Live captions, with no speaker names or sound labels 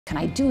Can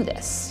I do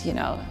this? You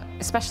know,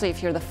 especially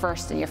if you're the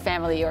first in your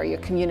family or your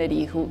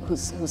community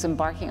who's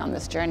embarking on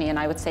this journey, and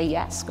I would say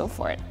yes, go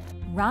for it.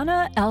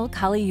 Rana el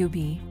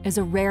Kaliouby is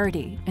a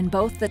rarity in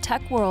both the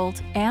tech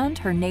world and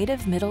her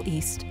native Middle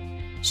East.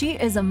 She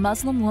is a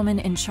Muslim woman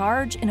in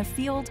charge in a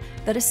field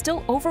that is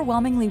still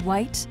overwhelmingly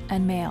white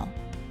and male.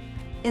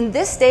 In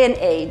this day and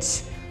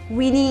age,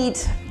 we need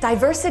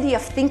diversity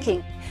of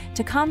thinking.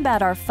 To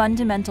combat our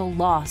fundamental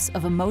loss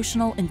of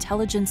emotional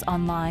intelligence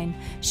online,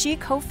 she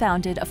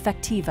co-founded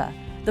Affectiva,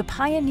 the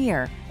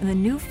pioneer in the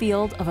new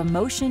field of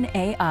emotion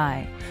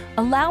AI,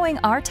 allowing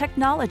our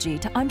technology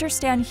to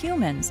understand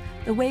humans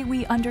the way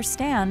we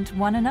understand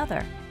one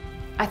another.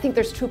 I think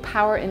there's true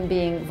power in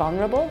being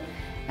vulnerable,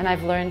 and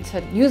I've learned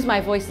to use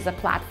my voice as a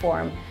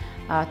platform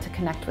to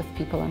connect with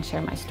people and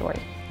share my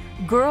story.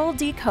 Girl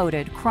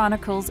Decoded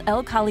chronicles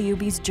El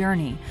Kaliouby's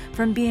journey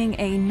from being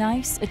a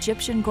nice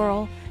Egyptian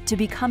girl to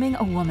becoming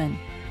a woman,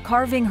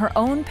 carving her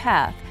own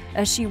path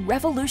as she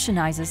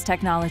revolutionizes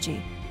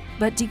technology.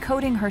 But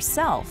decoding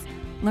herself,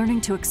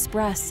 learning to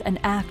express and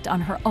act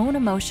on her own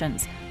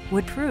emotions,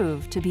 would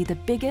prove to be the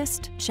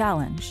biggest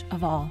challenge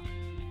of all.